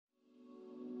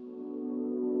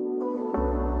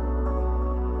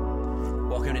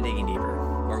to Digging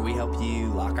Deeper, where we help you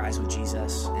lock eyes with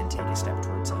Jesus and take a step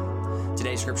towards Him.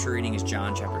 Today's scripture reading is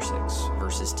John chapter 6,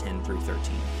 verses 10 through 13.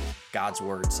 God's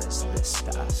word says this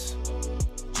to us.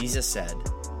 Jesus said,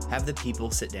 "Have the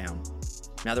people sit down."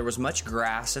 Now there was much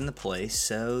grass in the place,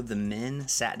 so the men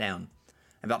sat down,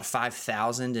 about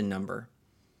 5,000 in number.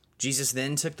 Jesus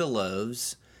then took the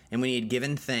loaves, and when he had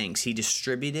given thanks, he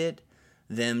distributed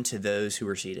them to those who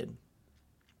were seated.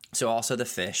 So also the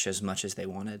fish, as much as they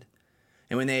wanted.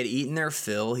 And when they had eaten their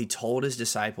fill, he told his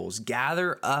disciples,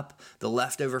 "Gather up the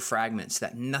leftover fragments,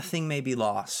 that nothing may be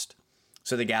lost."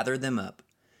 So they gathered them up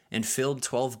and filled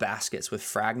 12 baskets with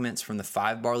fragments from the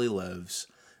 5 barley loaves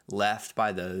left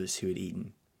by those who had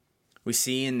eaten. We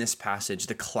see in this passage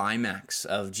the climax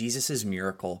of Jesus'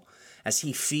 miracle as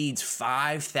he feeds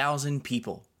 5,000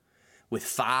 people with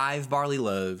 5 barley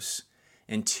loaves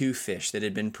and 2 fish that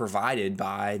had been provided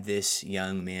by this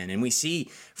young man. And we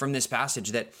see from this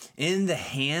passage that in the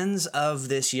hands of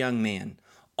this young man,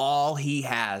 all he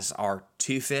has are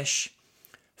 2 fish,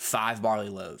 5 barley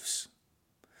loaves.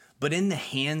 But in the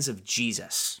hands of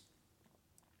Jesus,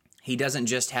 he doesn't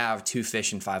just have 2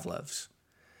 fish and 5 loaves.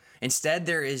 Instead,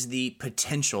 there is the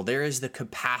potential, there is the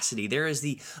capacity, there is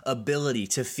the ability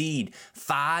to feed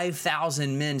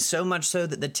 5,000 men, so much so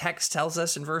that the text tells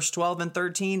us in verse 12 and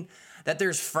 13 that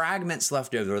there's fragments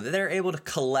left over, that they're able to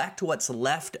collect what's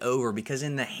left over, because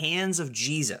in the hands of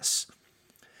Jesus,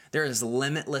 there is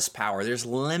limitless power. There's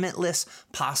limitless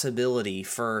possibility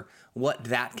for what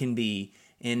that can be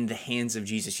in the hands of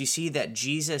Jesus. You see that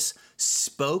Jesus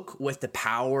spoke with the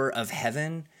power of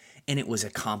heaven, and it was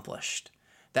accomplished.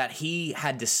 That he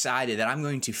had decided that I'm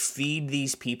going to feed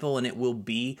these people, and it will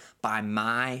be by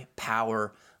my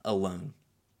power alone.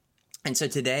 And so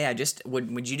today,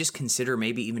 would you just consider,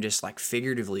 maybe even just like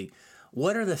figuratively,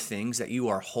 what are the things that you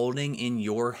are holding in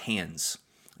your hands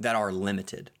that are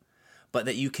limited, but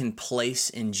that you can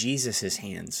place in Jesus'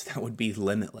 hands that would be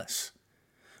limitless?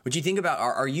 Would you think about,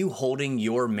 are you holding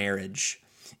your marriage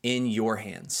in your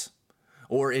hands?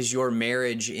 Or is your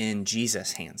marriage in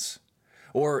Jesus' hands?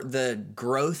 Or the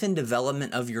growth and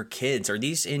development of your kids, are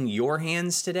these in your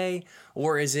hands today?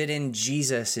 Or is it in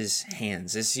Jesus'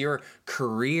 hands? Is your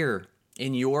career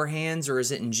in your hands, or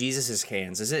is it in Jesus'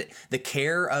 hands? Is it the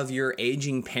care of your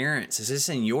aging parents? Is this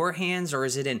in your hands, or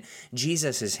is it in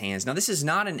Jesus' hands? Now, this is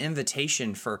not an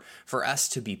invitation for us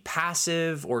to be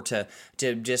passive or to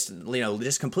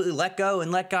just completely let go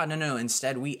and let God. No.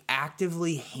 Instead, we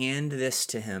actively hand this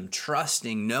to him,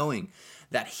 trusting, knowing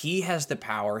that he has the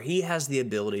power, he has the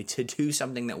ability to do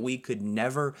something that we could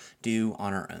never do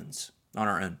on our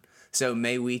own. So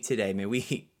may we today, may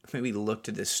we look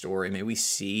to this story, may we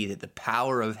see that the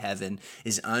power of heaven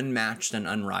is unmatched and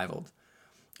unrivaled,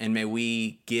 and may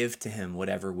we give to him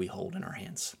whatever we hold in our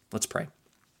hands. Let's pray.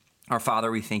 Our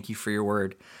Father, we thank you for your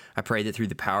word. I pray that through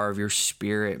the power of your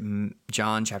Spirit,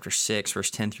 John chapter 6,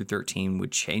 verse 10 through 13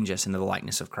 would change us into the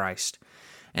likeness of Christ.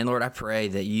 And Lord, I pray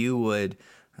that you would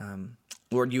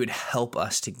help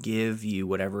us to give you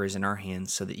whatever is in our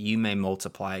hands so that you may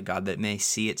multiply it, God, that may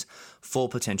see its full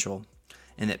potential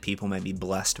and that people may be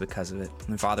blessed because of it.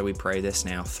 And Father, we pray this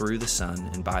now through the Son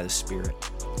and by the Spirit.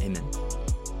 Amen.